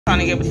trying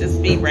to get with this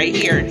beat right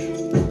here.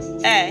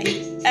 Ay,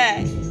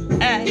 ay,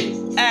 ay,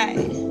 ay.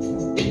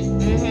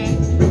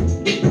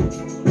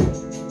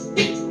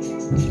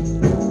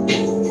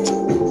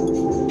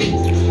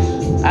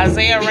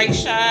 Isaiah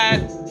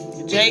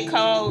Rashad, J.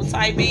 Cole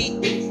type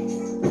beat.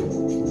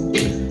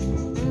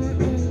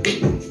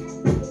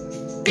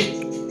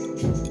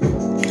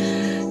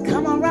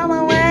 Come around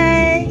my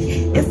way,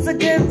 it's a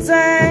good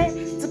day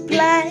to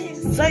play,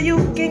 so you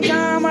can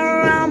come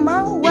around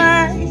my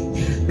way.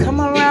 Come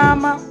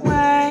around my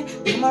way,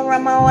 come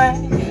around my way,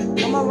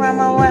 come around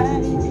my way.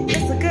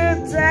 It's a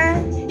good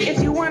day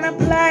if you wanna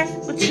play,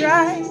 but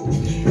try.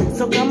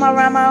 So come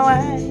around my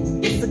way,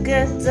 it's a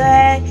good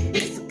day.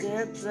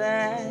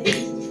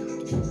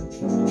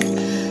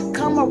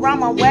 Come around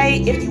my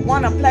way if you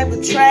wanna play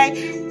with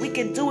Trey. We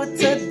can do it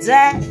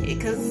today,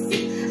 cause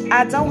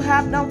I don't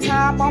have no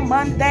time on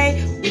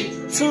Monday,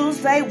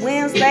 Tuesday,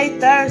 Wednesday,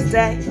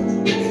 Thursday.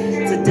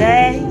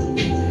 Today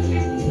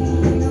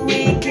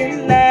we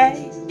can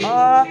lay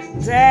all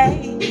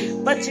day,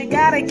 but you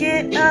gotta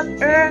get up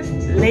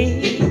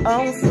early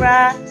on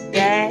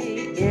Friday.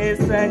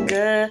 It's a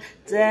good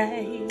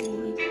day.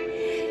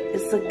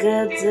 It's a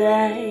good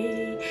day.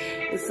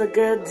 It's a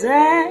good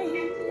day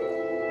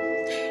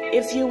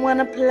if you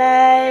wanna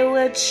play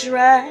with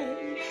Trey.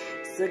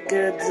 It's a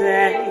good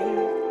day.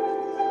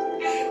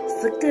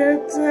 It's a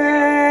good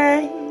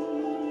day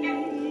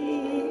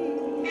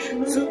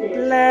to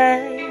play.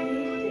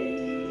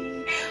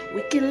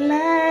 We can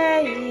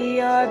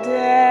lay all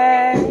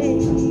day.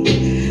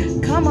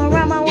 Come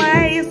around my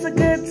way. It's a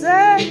good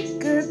day,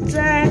 good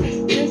day,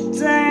 good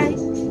day.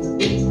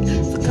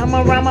 So come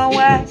around my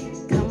way.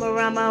 Come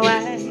around my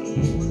way.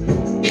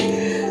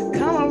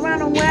 Around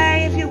the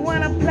way if you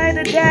wanna play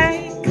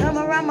today. Come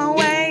around my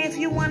way if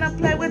you wanna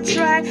play with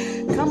Trey.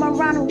 Come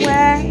around the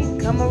way,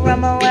 come around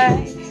my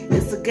way.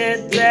 It's a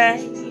good day.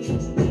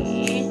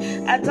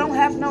 I don't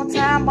have no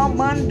time on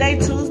Monday,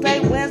 Tuesday,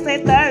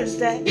 Wednesday,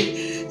 Thursday.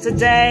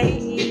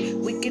 Today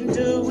we can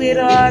do it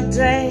all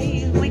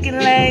day. We can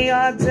lay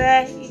all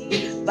day,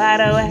 by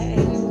the way.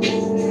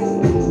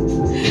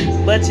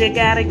 But you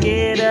gotta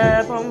get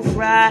up on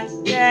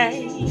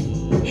Friday.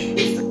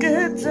 It's a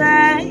good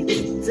day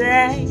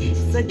today.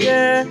 It's a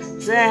good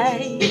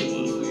day.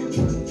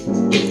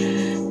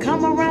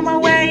 Come around my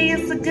way,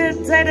 it's a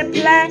good day to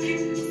play.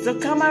 So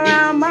come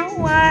around my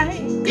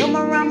way, come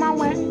around my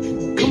way.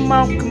 Come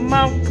on, come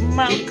on, come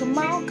on, come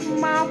on,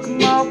 come on,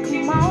 come on,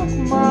 come on,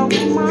 come on,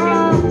 come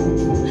on.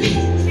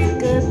 It's a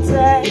good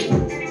day.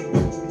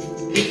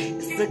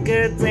 It's a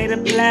good day to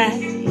play.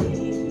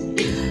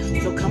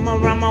 So come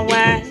around my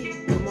way,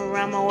 come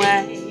around my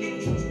way.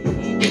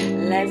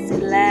 Let's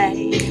play,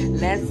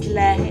 let's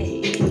play.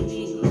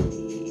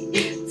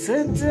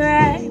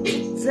 Today,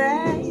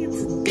 today,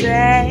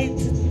 today,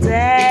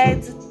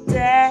 today,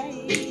 today.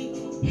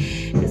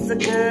 It's a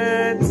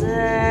good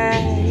day.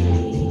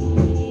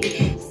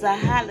 It's a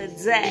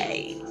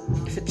holiday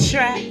for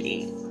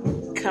Trey.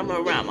 Come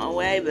around my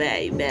way,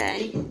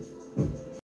 baby.